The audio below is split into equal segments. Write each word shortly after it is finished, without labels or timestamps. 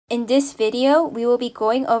In this video, we will be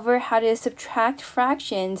going over how to subtract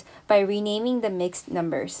fractions by renaming the mixed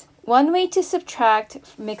numbers. One way to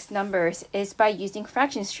subtract mixed numbers is by using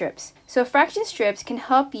fraction strips. So fraction strips can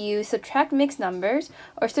help you subtract mixed numbers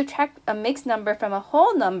or subtract a mixed number from a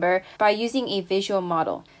whole number by using a visual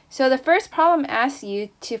model. So the first problem asks you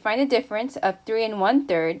to find the difference of 3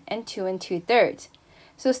 1/3 and 2 2/3.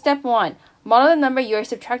 So step 1, model the number you are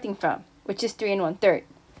subtracting from, which is 3 1/3.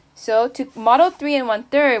 So to model 3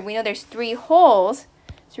 1/3, we know there's 3 holes.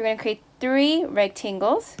 So we're going to create 3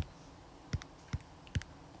 rectangles.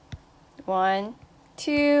 1,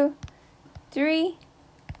 2, 3.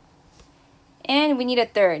 And we need a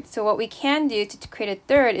third. So what we can do to create a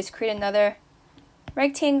third is create another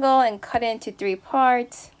rectangle and cut it into 3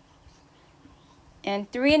 parts.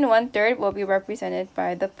 And 3 1/3 will be represented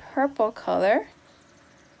by the purple color.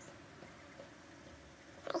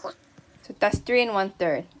 So that's 3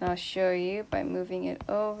 1/3. I'll show you by moving it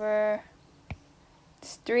over.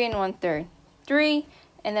 It's 3 1/3. 3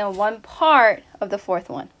 and then 1 part of the fourth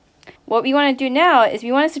one. What we want to do now is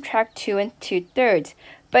we want to subtract 2 2/3.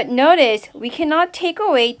 But notice we cannot take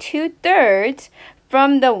away 2/3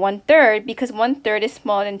 from the 1/3 because 1/3 is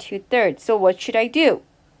smaller than 2/3. So what should I do?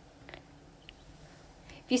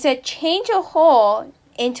 If you said change a whole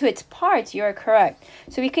into its parts, you are correct.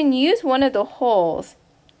 So we can use one of the holes.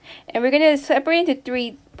 And we're going to separate into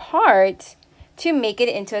 3 parts to make it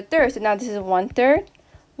into a third. So now this is 1/3,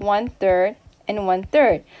 1/3, and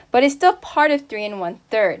 1/3. But it's still part of 3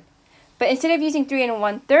 1/3. But instead of using 3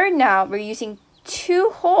 1/3 now, we're using 2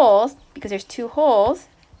 holes because there's 2 holes.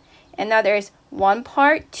 And now there's 1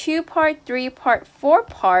 part, 2 part, 3 part, 4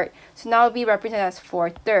 part. So now it'll be represented as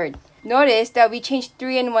 4/3. Notice that we changed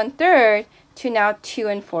 3 1/3 to now 2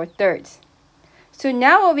 4/3. So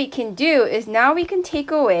now what we can do is now we can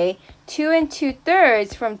take away 2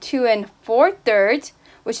 2/3 from 2 4/3,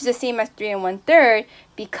 which is the same as 3 1/3,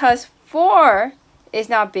 because 4 is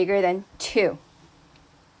now bigger than 2.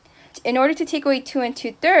 In order to take away 2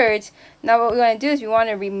 2/3, now what we want to do is we want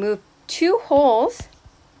to remove 2 holes,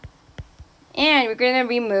 and we're going to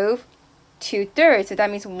remove 2/3. So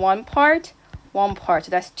that means 1 part, 1 part.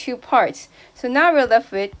 So that's 2 parts. So now we're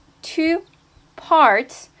left with 2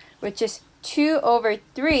 parts, which is 2 over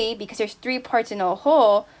 3, because there's 3 parts in a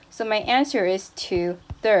whole. So my answer is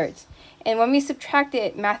 2/3. And when we subtract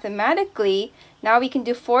it mathematically, now we can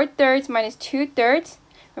do 4/3 minus 2/3.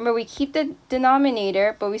 Remember, we keep the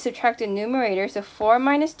denominator, but we subtract the numerator. So 4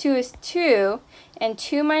 minus 2 is 2, and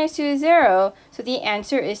 2 minus 2 is 0. So the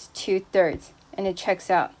answer is 2/3, and it checks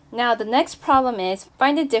out. Now, the next problem is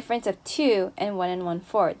find the difference of 2 and 1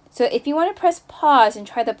 1/4. So if you want to press pause and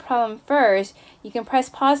try the problem first, you can press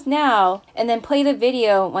pause now, and then play the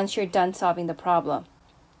video once you're done solving the problem.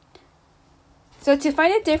 So to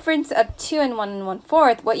find the difference of 2 and 1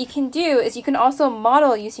 1/4, what you can do is you can also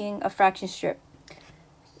model using a fraction strip.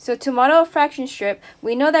 So to model a fraction strip,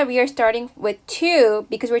 we know that we are starting with 2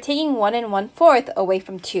 because we're taking 1 1/4 away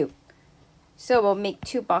from 2. So we'll make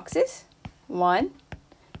 2 boxes. 1,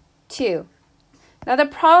 2. Now the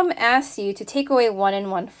problem asks you to take away 1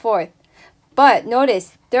 1/4. But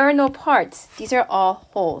notice, there are no parts. These are all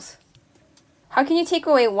holes. How can you take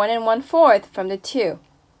away 1 1/4 from the 2?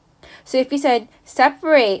 So if you said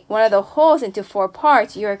separate one of the holes into 4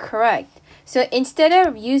 parts, you are correct. So instead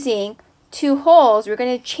of using 2 holes, we're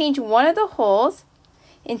going to change one of the holes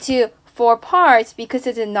into 4 parts because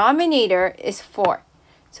the denominator is 4.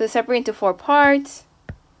 So separate into 4 parts.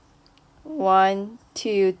 1,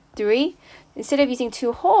 2, 3. Instead of using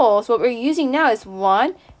 2 holes, what we're using now is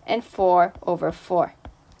 1 and 4 over 4.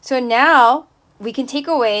 So now we can take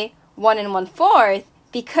away 1 1/4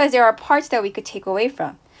 because there are parts that we could take away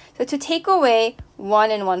from. So to take away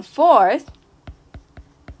 1 1/4,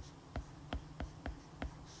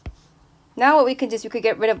 now what we can do is we could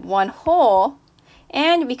get rid of 1 whole,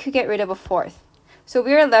 and we could get rid of a 4th. So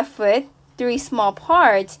we are left with 3 small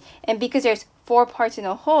parts, and because there's 4 parts in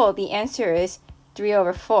a whole, the answer is 3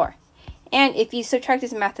 over 4. And if you subtract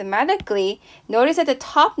this mathematically, notice that the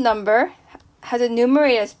top number has a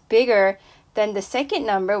numerator that's bigger than the second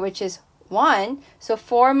number, which is 1. So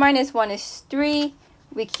 4 minus 1 is 3.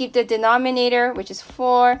 We keep the denominator, which is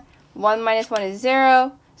 4. 1 minus 1 is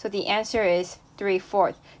 0. So the answer is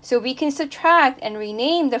 3/4. So we can subtract and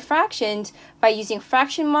rename the fractions by using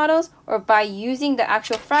fraction models or by using the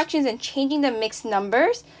actual fractions and changing the mixed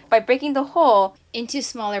numbers by breaking the whole into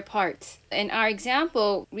smaller parts. In our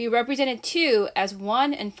example, we represented 2 as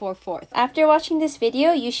 1 4/4. After watching this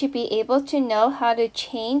video, you should be able to know how to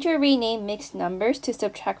change or rename mixed numbers to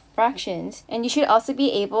subtract fractions, and you should also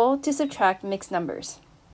be able to subtract mixed numbers.